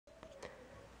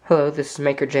Hello, this is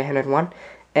Maker J101,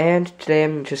 and today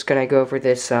I'm just gonna go over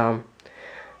this humidifier,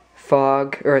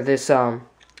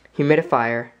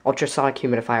 ultrasonic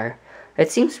humidifier.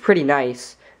 It seems pretty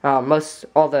nice. All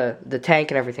the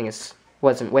tank and everything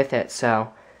wasn't with it,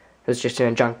 so it was just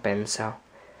in a junk bin. So,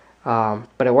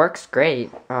 but it works great.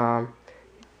 Yeah,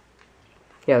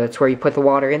 that's where you put the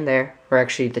water in there, or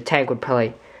actually the tank would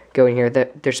probably go in here.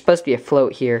 There's supposed to be a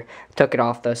float here. I took it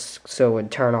off so it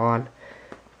would turn on.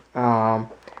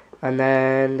 And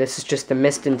then this is just the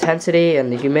mist intensity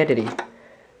and the humidity.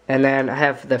 And then I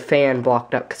have the fan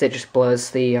blocked up because it just blows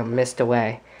the mist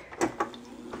away.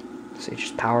 So you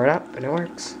just power it up and it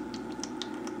works.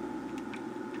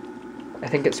 I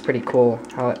think it's pretty cool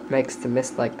how it makes the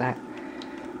mist like that.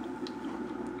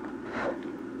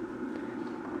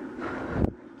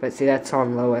 But see, that's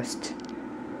on lowest.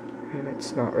 And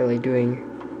it's not really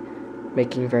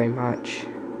making very much.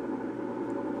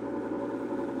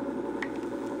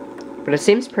 But it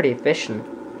seems pretty efficient.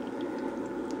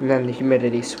 And then the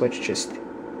humidity switch just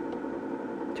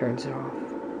turns it off.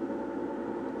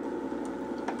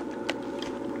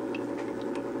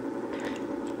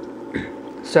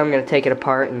 So I'm going to take it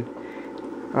apart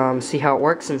and see how it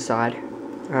works inside.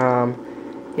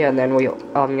 Yeah, and then I'm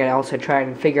going to also try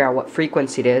and figure out what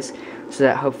frequency it is, so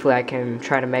that hopefully I can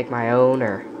try to make my own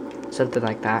or something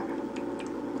like that.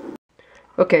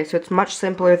 Okay, so it's much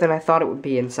simpler than I thought it would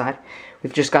be inside.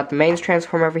 We've just got the mains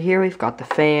transformer over here. We've got the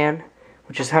fan,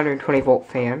 which is 120 volt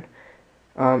fan,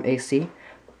 AC.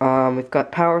 We've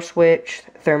got power switch,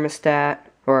 thermostat,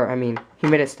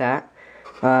 humidistat,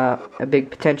 a big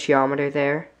potentiometer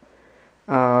there,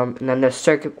 and then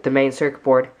the main circuit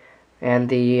board, and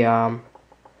the I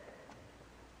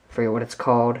forget what it's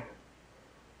called.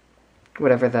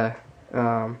 Whatever the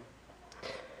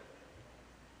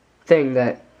thing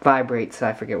that vibrates,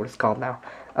 I forget what it's called now.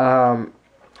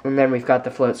 And then we've got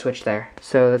the float switch there.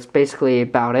 So that's basically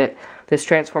about it. This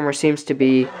transformer seems to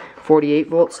be 48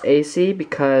 volts AC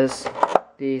because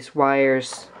these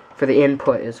wires for the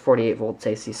input is 48 volts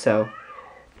AC. So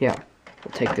yeah,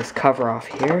 we'll take this cover off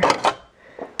here.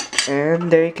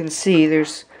 And there you can see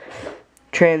there's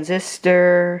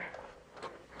transistor,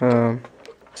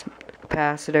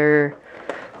 capacitor,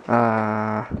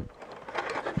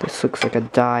 this looks like a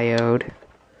diode.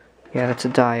 Yeah, that's a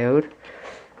diode.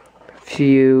 A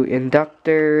few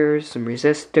inductors, some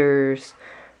resistors,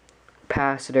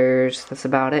 capacitors. That's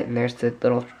about it. And there's the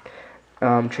little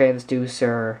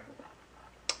transducer.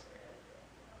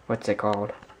 What's it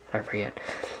called? I forget.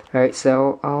 Alright,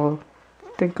 so I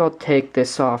think I'll take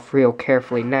this off real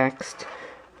carefully next.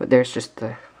 But there's just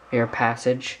the air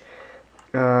passage.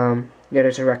 Yeah,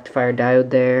 there's a rectifier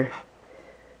diode there.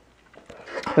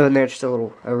 Oh, and there's just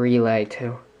a relay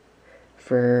too,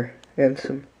 and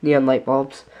some neon light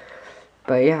bulbs.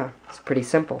 But yeah, it's pretty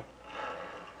simple.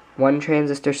 One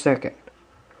transistor circuit.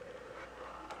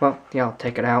 Well, yeah, I'll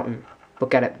take it out and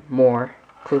look at it more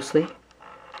closely.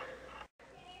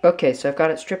 Okay, so I've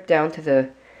got it stripped down to the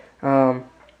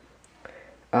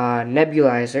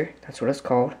nebulizer, that's what it's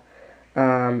called,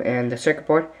 and the circuit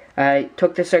board. I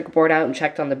took the circuit board out and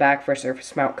checked on the back for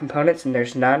surface mount components, and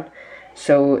there's none.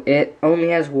 So it only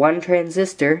has one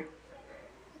transistor.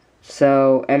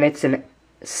 So, and it's an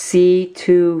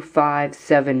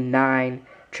C2579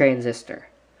 transistor.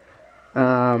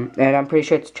 And I'm pretty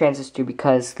sure it's a transistor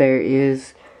because there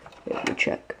is, let me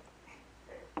check.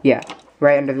 Yeah,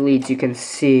 right under the leads you can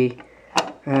see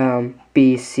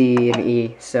B, C, and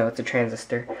E. So it's a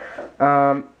transistor.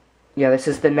 Yeah, this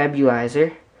is the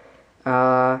nebulizer.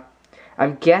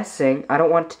 I'm guessing, I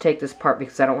don't want to take this apart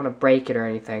because I don't want to break it or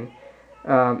anything.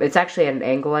 It's actually at an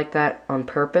angle like that on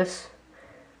purpose.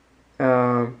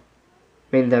 The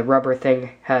rubber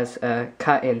thing has a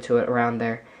cut into it around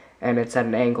there, and it's at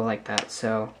an angle like that,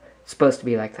 so it's supposed to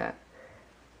be like that.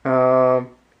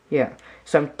 Yeah.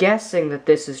 So I'm guessing that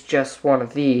this is just one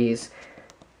of these.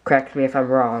 Correct me if I'm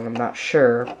wrong, I'm not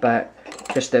sure, but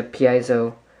just a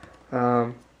piezo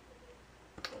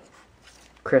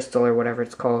crystal or whatever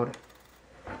it's called,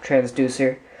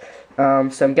 transducer.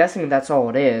 So I'm guessing that's all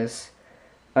it is.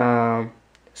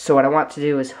 So what I want to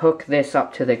do is hook this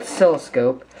up to the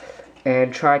oscilloscope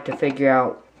and try to figure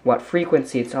out what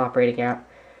frequency it's operating at,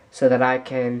 so that I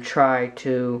can try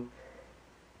to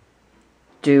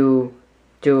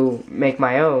make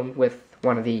my own with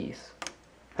one of these.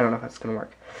 I don't know if that's gonna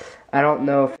work. I don't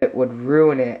know if it would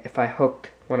ruin it if I hooked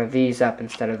one of these up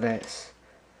instead of this,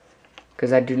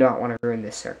 because I do not want to ruin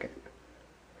this circuit.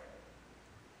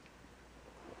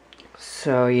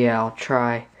 So yeah, I'll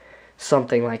try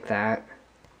something like that.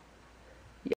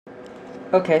 Yeah.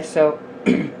 Okay, so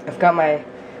I've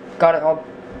got it all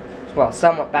well,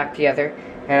 somewhat back together,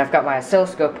 and I've got my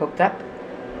oscilloscope hooked up.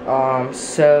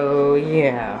 So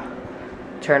yeah,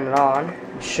 turn it on,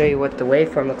 show you what the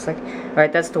waveform looks like.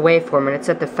 Alright, that's the waveform, and it's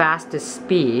at the fastest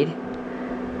speed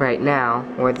right now,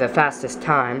 or the fastest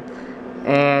time,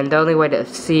 and the only way to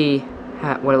see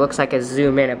what it looks like is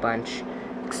zoom in a bunch,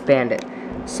 expand it.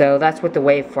 So that's what the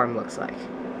waveform looks like.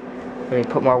 Let me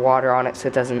put more water on it so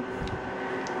it doesn't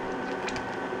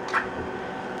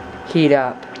heat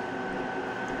up.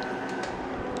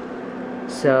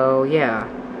 So yeah,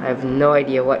 I have no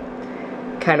idea what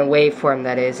kind of waveform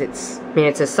that is. I mean,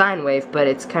 it's a sine wave, but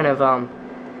it's kind of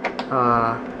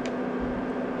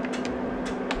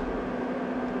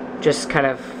just kind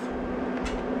of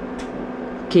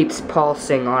keeps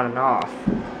pulsing on and off.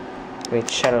 Let me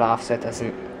shut it off so it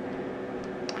doesn't.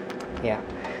 Yeah.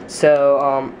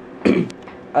 So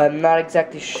I'm not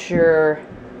exactly sure.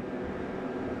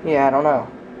 Yeah, I don't know.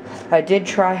 I did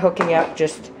try hooking up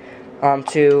just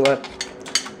to a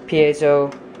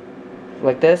piezo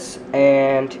like this,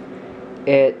 and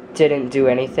it didn't do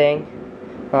anything.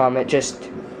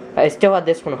 I still had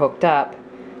this one hooked up,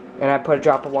 and I put a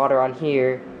drop of water on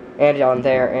here and on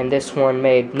there, and this one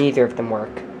made neither of them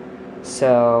work.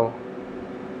 So,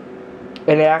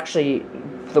 and it actually,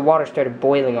 the water started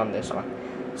boiling on this one.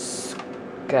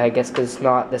 I guess because it's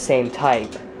not the same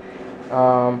type.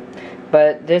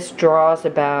 But this draws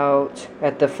about,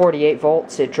 at the 48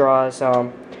 volts, it draws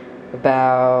about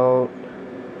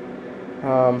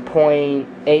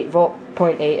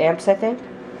 0.8 amps, I think.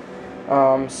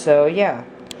 So yeah.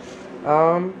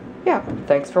 Yeah,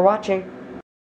 thanks for watching.